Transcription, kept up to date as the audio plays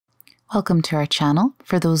Welcome to our channel.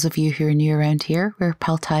 For those of you who are new around here, we're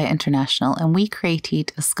Pal Tiya International and we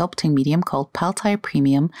created a sculpting medium called Pal Tiya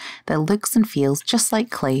Premium that looks and feels just like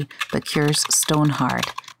clay but cures stone hard.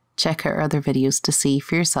 Check out our other videos to see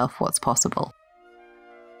for yourself what's possible.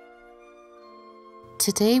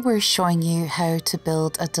 Today we're showing you how to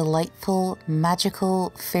build a delightful,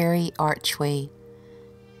 magical fairy archway.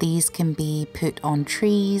 These can be put on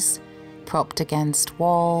trees, propped against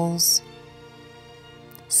walls,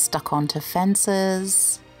 stuck onto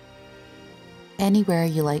fences, anywhere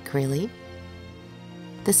you like really.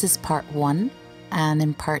 This is part 1, and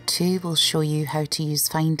in part 2 we'll show you how to use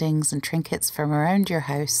findings and trinkets from around your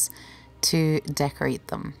house to decorate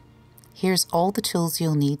them. Here's all the tools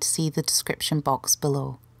you'll need, see the description box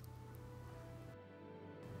below.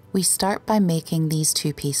 We start by making these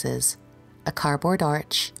two pieces, a cardboard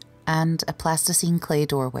arch and a plasticine clay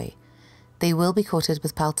doorway. They will be coated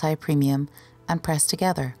with Pal Tiya Premium and pressed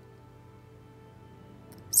together.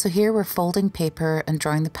 So here we're folding paper and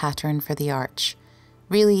drawing the pattern for the arch.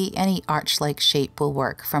 Really, any arch-like shape will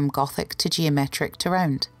work, from Gothic to geometric to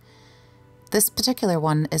round. This particular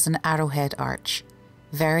one is an arrowhead arch.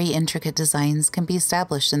 Very intricate designs can be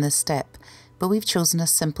established in this step, but we've chosen a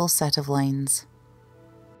simple set of lines.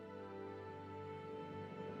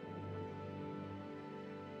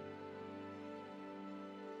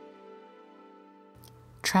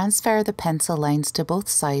 Transfer the pencil lines to both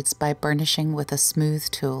sides by burnishing with a smooth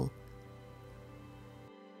tool.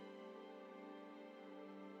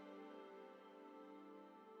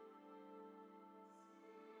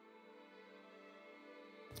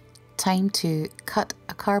 Time to cut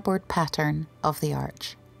a cardboard pattern of the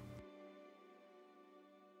arch.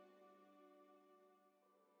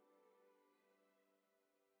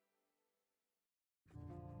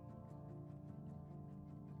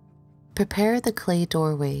 Prepare the clay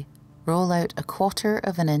doorway. Roll out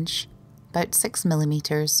 1/4 inch, about 6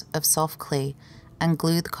 mm of soft clay, and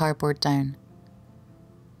glue the cardboard down.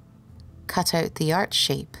 Cut out the arch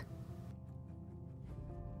shape.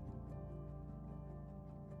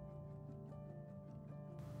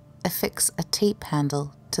 Affix a tape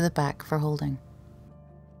handle to the back for holding.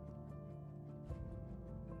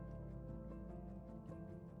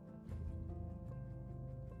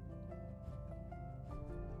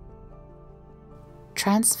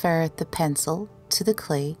 Transfer the pencil to the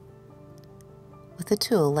clay with a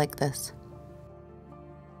tool like this.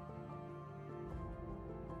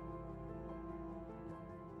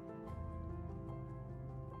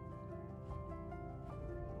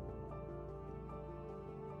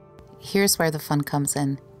 Here's where the fun comes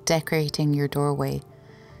in, decorating your doorway.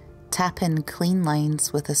 Tap in clean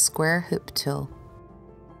lines with a square hoop tool.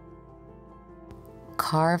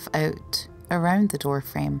 Carve out around the door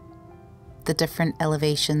frame. The different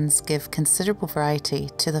elevations give considerable variety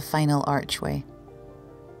to the final archway.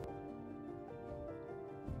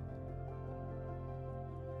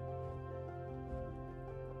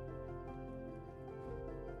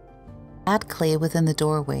 Add clay within the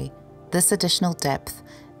doorway. This additional depth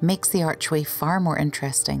makes the archway far more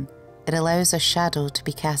interesting. It allows a shadow to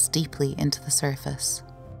be cast deeply into the surface.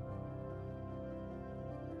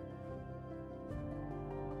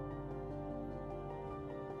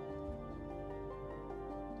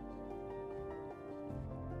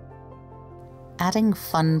 Adding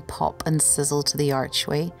fun pop and sizzle to the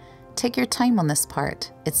archway. Take your time on this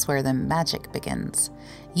part, it's where the magic begins.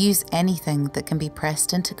 Use anything that can be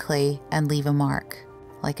pressed into clay and leave a mark,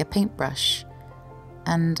 like a paintbrush,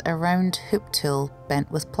 and a round hoop tool bent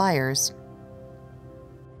with pliers.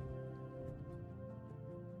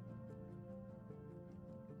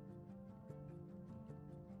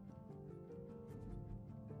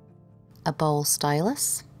 A ball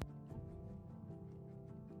stylus,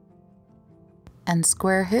 and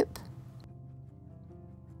square hoop,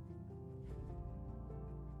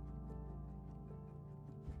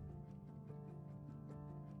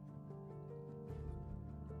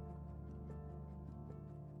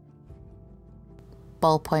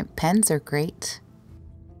 ballpoint pens are great,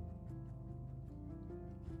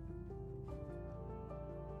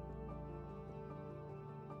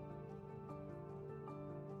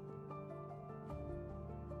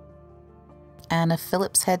 and a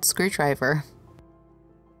Phillips head screwdriver.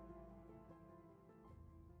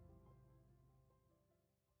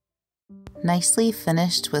 Nicely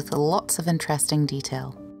finished with lots of interesting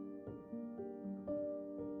detail.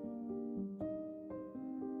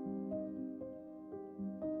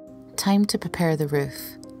 Time to prepare the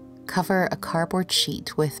roof. Cover a cardboard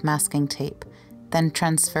sheet with masking tape, then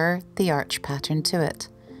transfer the arch pattern to it.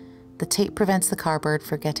 The tape prevents the cardboard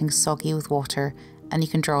from getting soggy with water, and you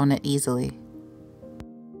can draw on it easily.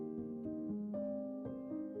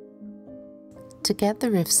 To get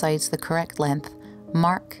the roof sides the correct length,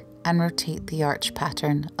 mark and rotate the arch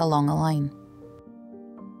pattern along a line.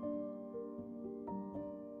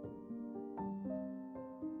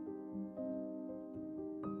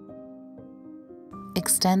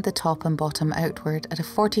 Extend the top and bottom outward at a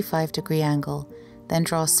 45-degree angle, then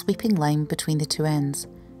draw a sweeping line between the two ends.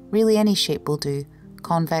 Really any shape will do,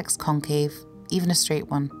 convex, concave, even a straight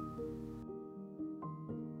one.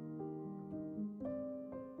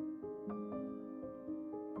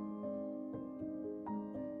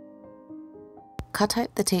 Cut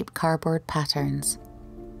out the taped cardboard patterns.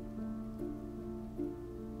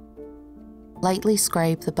 Lightly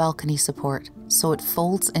scribe the balcony support so it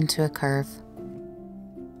folds into a curve.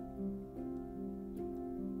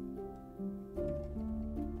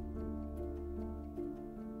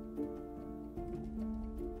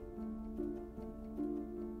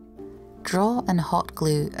 Draw and hot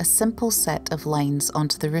glue a simple set of lines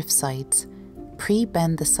onto the roof sides.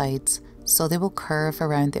 Pre-bend the sides so they will curve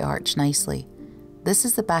around the arch nicely. This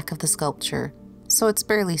is the back of the sculpture, so it's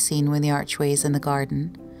barely seen when the archway is in the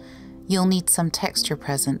garden. You'll need some texture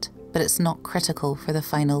present, but it's not critical for the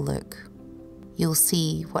final look. You'll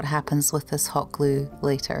see what happens with this hot glue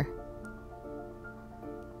later.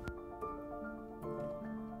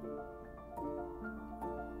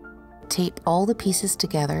 Tape all the pieces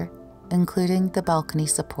together, including the balcony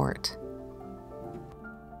support.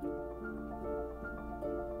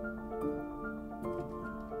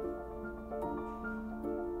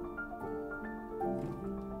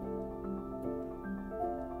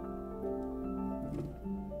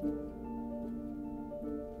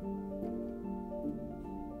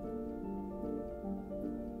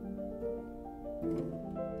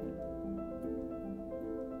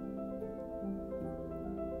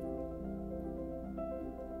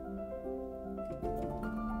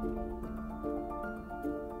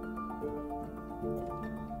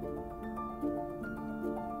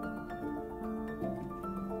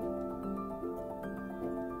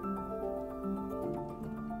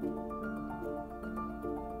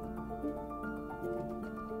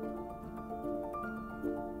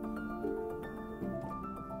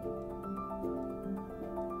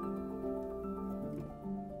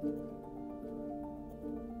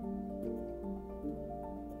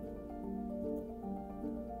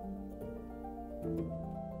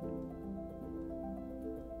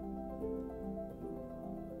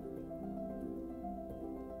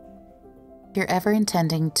 If you're ever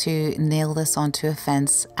intending to nail this onto a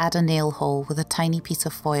fence, add a nail hole with a tiny piece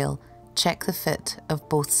of foil. Check the fit of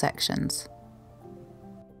both sections.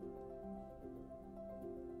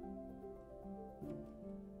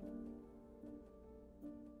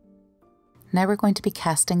 Now we're going to be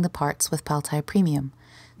casting the parts with Pal Tiya Premium,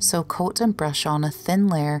 so coat and brush on a thin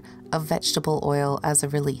layer of vegetable oil as a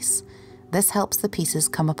release. This helps the pieces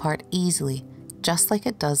come apart easily, just like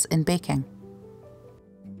it does in baking.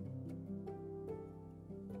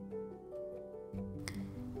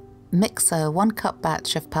 Mix a 1 cup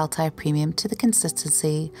batch of Pal Tiya Premium to the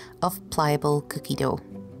consistency of pliable cookie dough.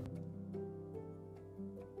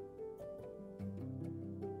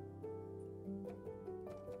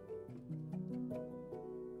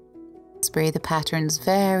 Spray the patterns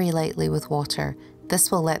very lightly with water. This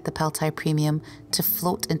will let the Pal Tiya Premium to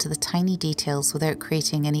float into the tiny details without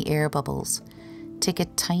creating any air bubbles. Take a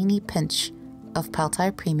tiny pinch of Pal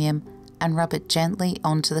Tiya Premium and rub it gently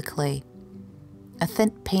onto the clay. A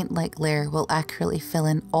thin paint-like layer will accurately fill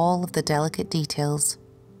in all of the delicate details.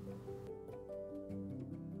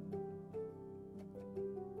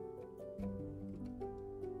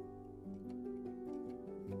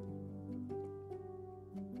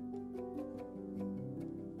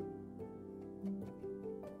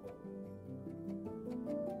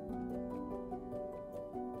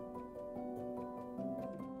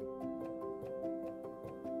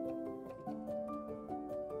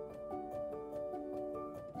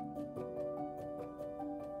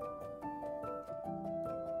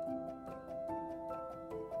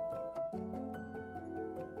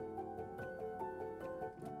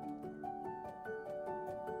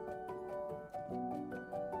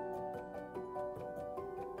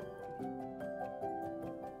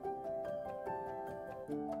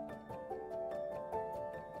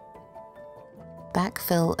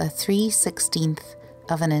 Backfill a 3/16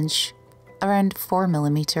 of an inch, around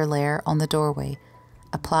 4mm layer on the doorway.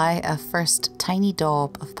 Apply a first tiny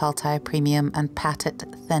daub of Pal Tiya Premium and pat it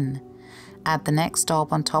thin. Add the next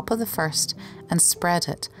daub on top of the first and spread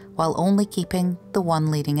it while only keeping the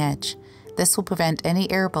one leading edge. This will prevent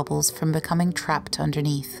any air bubbles from becoming trapped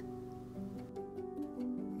underneath.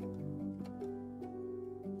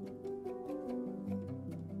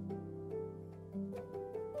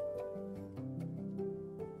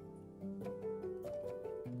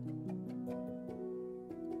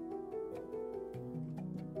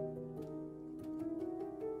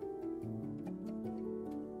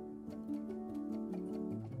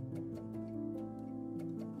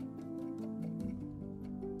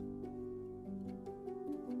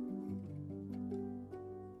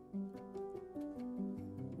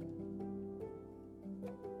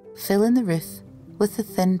 Fill in the roof with the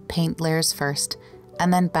thin paint layers first,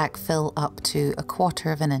 and then backfill up to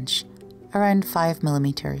 1/4 inch, around 5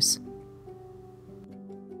 millimeters.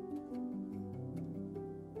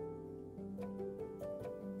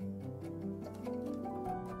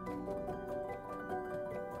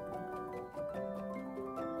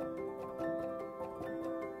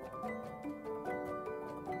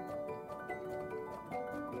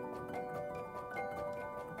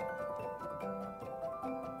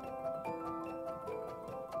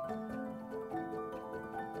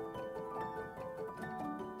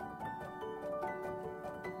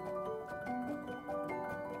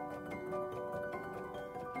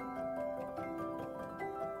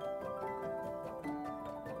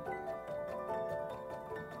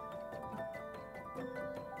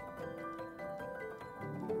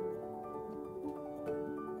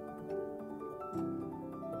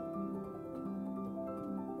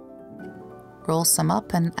 Roll some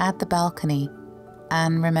up and add the balcony,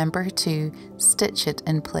 and remember to stitch it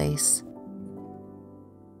in place.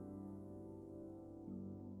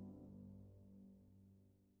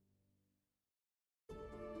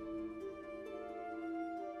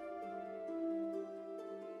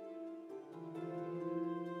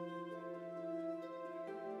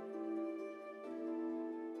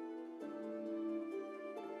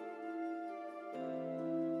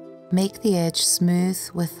 Make the edge smooth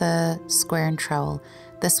with a square and trowel.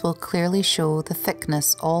 This will clearly show the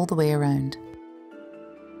thickness all the way around.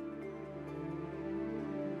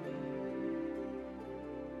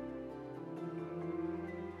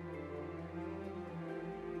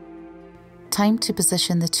 Time to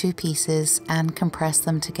position the two pieces and compress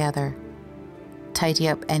them together. Tidy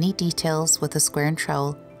up any details with a square and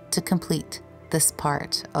trowel to complete this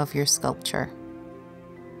part of your sculpture.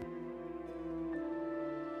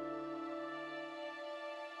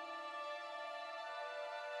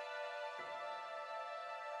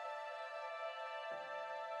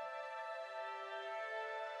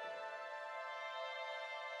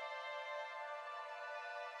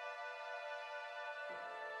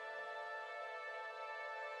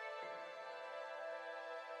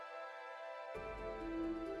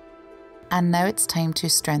 And now it's time to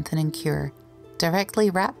strengthen and cure. Directly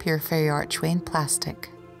wrap your fairy archway in plastic.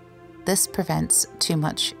 This prevents too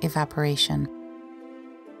much evaporation.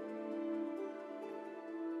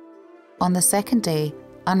 On the second day,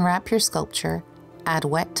 unwrap your sculpture, add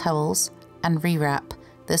wet towels, and rewrap.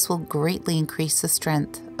 This will greatly increase the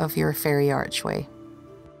strength of your fairy archway.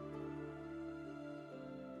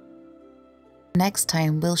 Next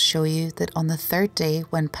time we'll show you that on the third day,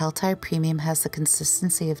 when Pal Tiya Premium has the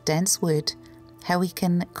consistency of dense wood, how we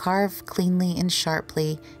can carve cleanly and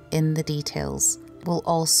sharply in the details. We'll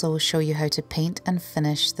also show you how to paint and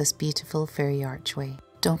finish this beautiful fairy archway.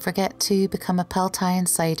 Don't forget to become a Pal Tiya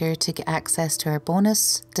Insider to get access to our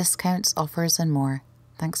bonus, discounts, offers and more.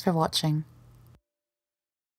 Thanks for watching.